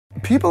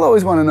People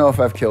always want to know if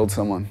I've killed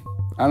someone.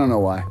 I don't know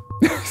why.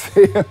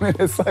 See, I mean,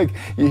 it's like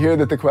you hear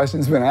that the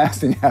question's been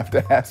asked and you have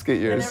to ask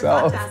it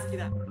yourself.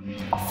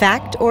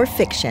 Fact or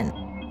fiction?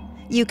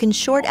 You can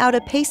short out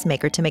a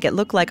pacemaker to make it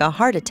look like a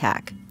heart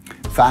attack.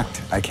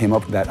 Fact. I came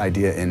up with that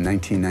idea in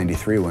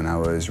 1993 when I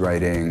was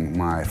writing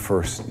my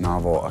first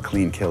novel, A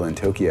Clean Kill in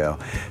Tokyo.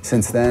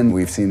 Since then,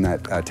 we've seen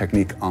that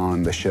technique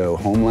on the show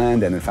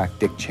Homeland, and in fact,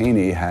 Dick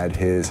Cheney had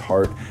his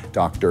heart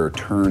doctor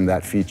turn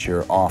that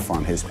feature off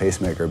on his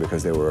pacemaker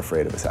because they were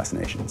afraid of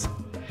assassinations.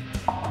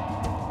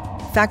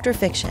 Fact or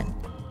fiction?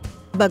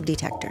 Bug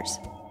detectors.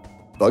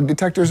 Bug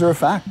detectors are a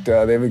fact.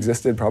 They've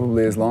existed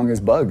probably as long as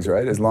bugs,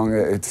 right?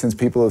 Since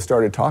people have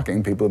started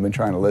talking, people have been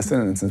trying to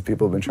listen, and since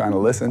people have been trying to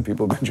listen,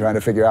 people have been trying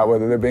to figure out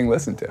whether they're being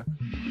listened to.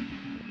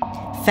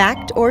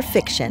 Fact or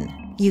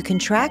fiction? You can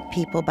track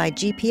people by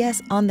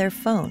GPS on their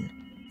phone.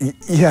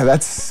 Yeah,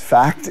 that's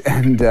fact,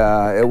 and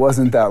it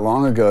wasn't that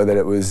long ago that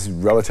it was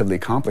relatively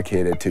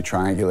complicated to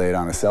triangulate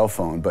on a cell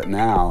phone, but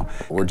now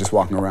we're just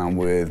walking around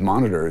with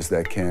monitors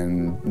that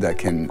can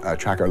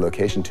track our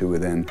location to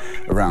within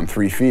around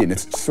 3 feet. And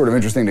it's sort of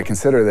interesting to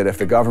consider that if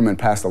the government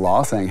passed a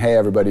law saying, hey,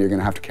 everybody, you're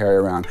gonna have to carry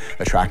around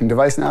a tracking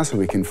device now so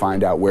we can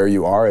find out where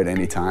you are at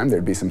any time,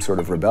 there'd be some sort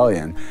of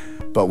rebellion.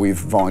 But we've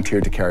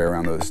volunteered to carry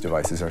around those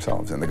devices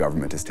ourselves, and the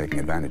government is taking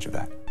advantage of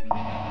that.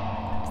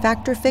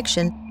 Fact or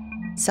fiction?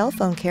 Cell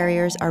phone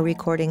carriers are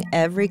recording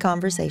every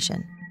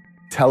conversation.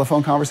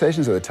 Telephone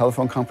conversations? Are the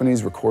telephone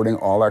companies recording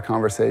all our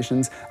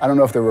conversations? I don't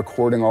know if they're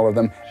recording all of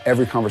them.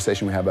 Every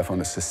conversation we have by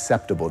phone is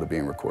susceptible to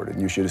being recorded,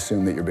 and you should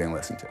assume that you're being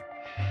listened to.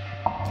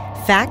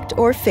 Fact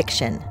or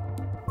fiction?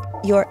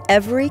 Your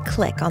every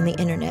click on the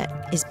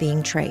internet is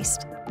being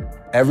traced.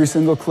 Every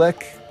single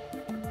click?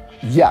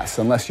 Yes,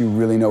 unless you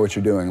really know what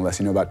you're doing, unless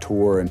you know about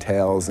Tor and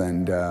Tails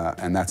and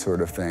that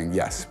sort of thing.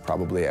 Yes,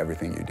 probably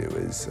everything you do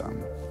is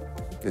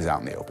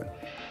out in the open.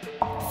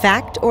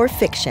 Fact or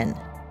fiction?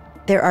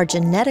 There are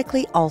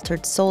genetically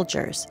altered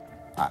soldiers.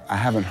 I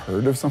haven't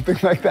heard of something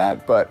like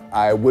that, but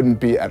I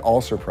wouldn't be at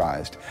all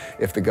surprised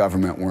if the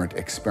government weren't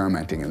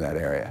experimenting in that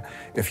area.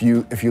 If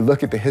you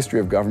look at the history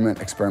of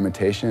government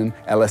experimentation,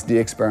 LSD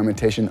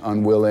experimentation,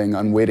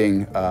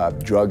 unwitting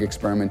drug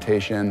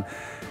experimentation,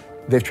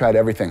 they've tried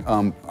everything.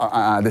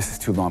 This is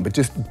too long, but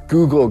just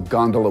Google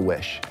gondola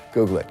wish.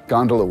 Google it,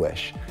 gondola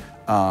wish.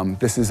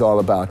 This is all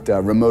about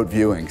remote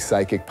viewing,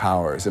 psychic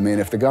powers. I mean,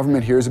 if the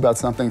government hears about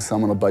something,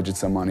 someone will budget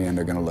some money and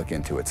they're going to look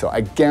into it. So I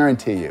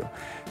guarantee you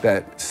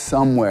that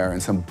somewhere in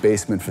some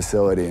basement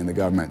facility in the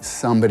government,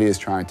 somebody is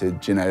trying to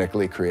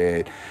genetically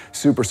create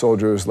super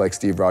soldiers like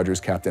Steve Rogers,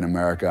 Captain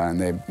America,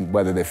 and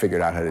whether they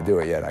figured out how to do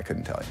it yet, I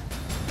couldn't tell you.